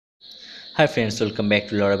Hi friends, welcome back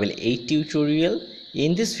to Laravel 8 tutorial.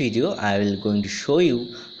 In this video, I will going to show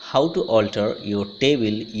you how to alter your table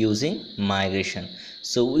using migration.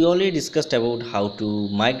 So we already discussed about how to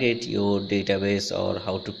migrate your database or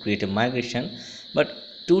how to create a migration. But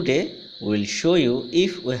today we will show you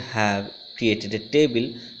if we have created a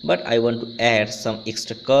table but I want to add some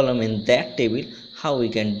extra column in that table, how we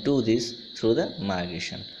can do this through the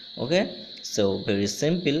migration. Okay, so very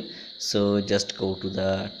simple. So just go to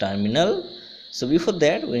the terminal. So before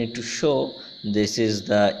that we need to show this is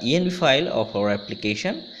the env file of our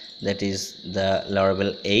application, that is the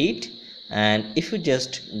Laravel 8. And if you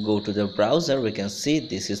just go to the browser, we can see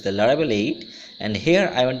this is the Laravel 8, and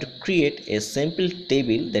here I want to create a simple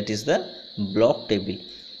table, that is the block table.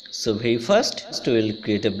 So very first we will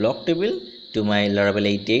create a block table to my Laravel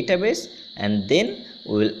 8 database, and then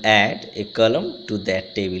we will add a column to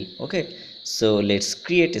that table. Okay, so let's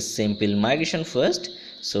create a simple migration first.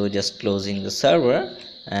 So just closing the server,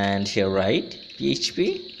 and here write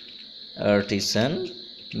php artisan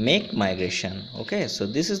make migration. Okay, so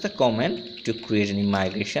this is the command to create any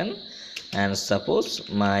migration, and suppose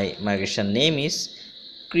my migration name is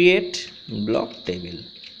create block table,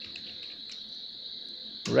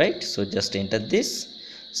 right? So just enter this.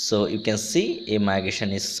 So you can see a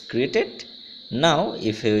migration is created. Now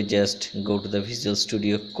if you just go to the Visual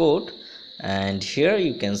Studio Code, and here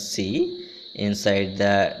you can see inside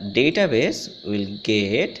the database we'll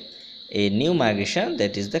get a new migration,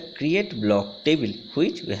 that is the create block table,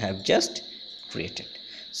 which we have just created.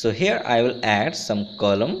 So here I will add some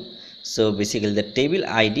column. So basically the table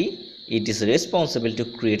ID, it is responsible to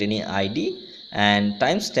create any ID, and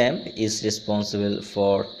timestamp is responsible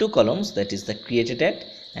for two columns, that is the created at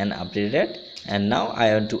and updated at. And now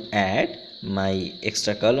I want to add my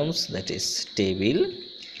extra columns, that is table.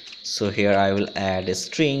 So here I will add a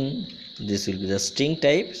string. This will be the string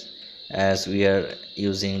types, as we are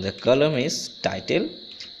using the column is title.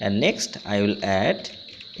 And next I will add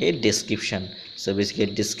a description. So basically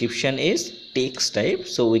description is text type,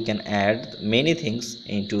 so we can add many things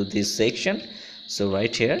into this section. So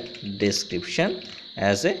right here description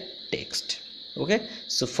as a text. Okay,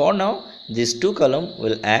 so for now these two column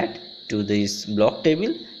will add to this block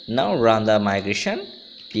table. Now run the migration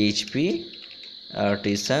php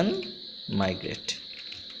artisan migrate,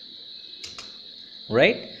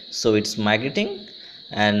 right? So it's migrating.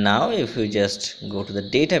 And now if you just go to the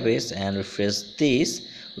database and refresh this,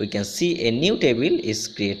 we can see a new table is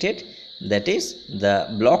created, that is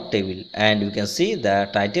the block table, and you can see the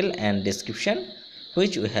title and description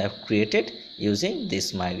which we have created using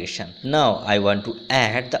this migration. Now I want to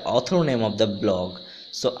add the author name of the blog.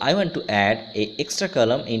 So I want to add a extra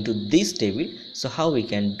column into this table. So how we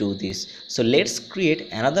can do this? So let's create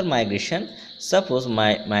another migration. Suppose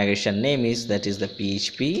my migration name is, that is the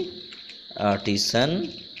php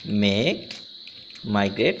artisan make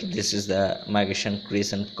migrate. This is the migration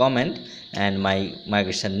creation command, and my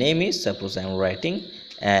migration name is, suppose I am writing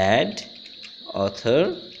add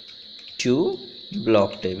author to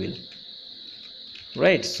block table,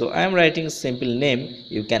 right? So I am writing simple name.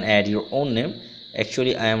 You can add your own name.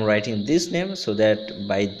 Actually I am writing this name so that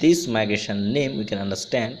by this migration name we can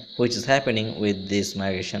understand which is happening with this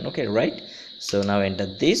migration. Okay, right? So now enter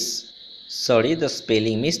this. Sorry, the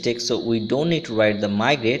spelling mistake. So we don't need to write the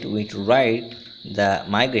migrate, we need to write the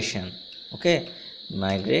migration. Okay,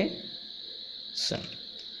 migration,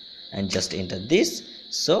 and just enter this.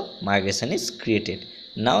 So migration is created.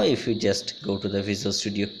 Now if you just go to the Visual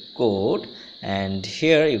Studio Code, and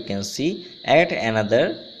here you can see add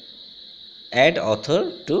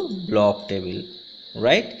author to block table,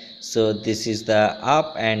 right? So this is the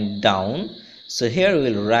up and down. So here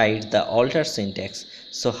we will write the alter syntax.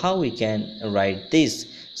 So how we can write this?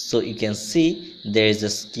 So you can see there is a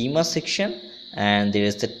schema section, and there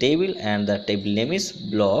is the table, and the table name is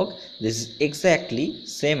blog. This is exactly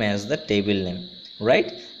same as the table name,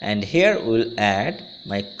 right? And here we will add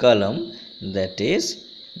my column, that is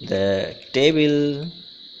the table,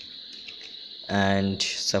 and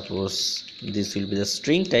suppose this will be the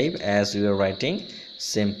string type, as we are writing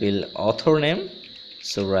simple author name.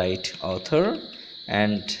 So write author,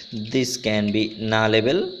 and this can be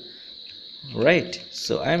nullable, right?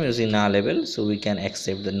 So I am using nullable, so we can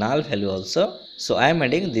accept the null value also. So I am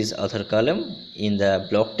adding this author column in the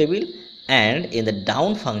block table, and in the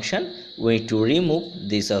down function we need to remove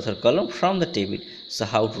this author column from the table. So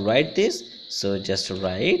how to write this? So just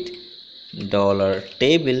write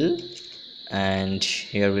 $table, and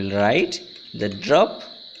here we'll write the drop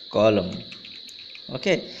column.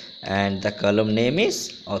 Okay, and the column name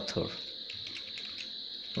is author,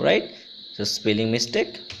 right? So spelling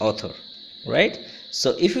mistake, author, right?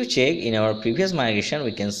 So if you check in our previous migration,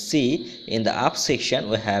 we can see in the up section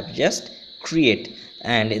we have just create,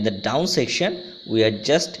 and in the down section we are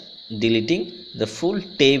just deleting the full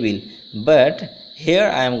table. But here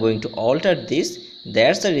I am going to alter this.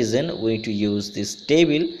 That's the reason we need to use this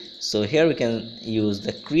table. So here we can use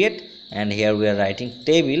the create, and here we are writing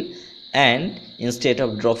table, and instead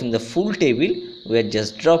of dropping the full table we are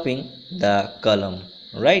just dropping the column.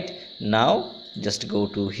 Right now just go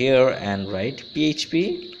to here and write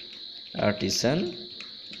php artisan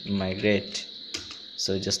migrate.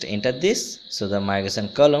 So just enter this. So the migration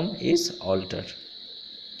column is altered.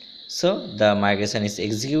 So the migration is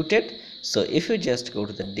executed. So if you just go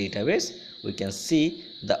to the database, we can see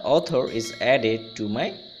the author is added to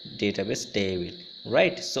my database table.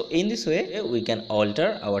 Right. So in this way we can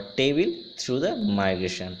alter our table through the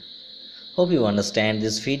migration. Hope you understand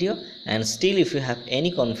this video, and still if you have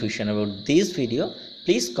any confusion about this video,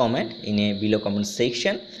 please comment in a below comment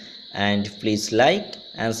section, and please like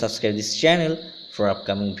and subscribe this channel for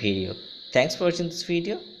upcoming video. Thanks for watching this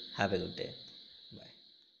video. Have a good day.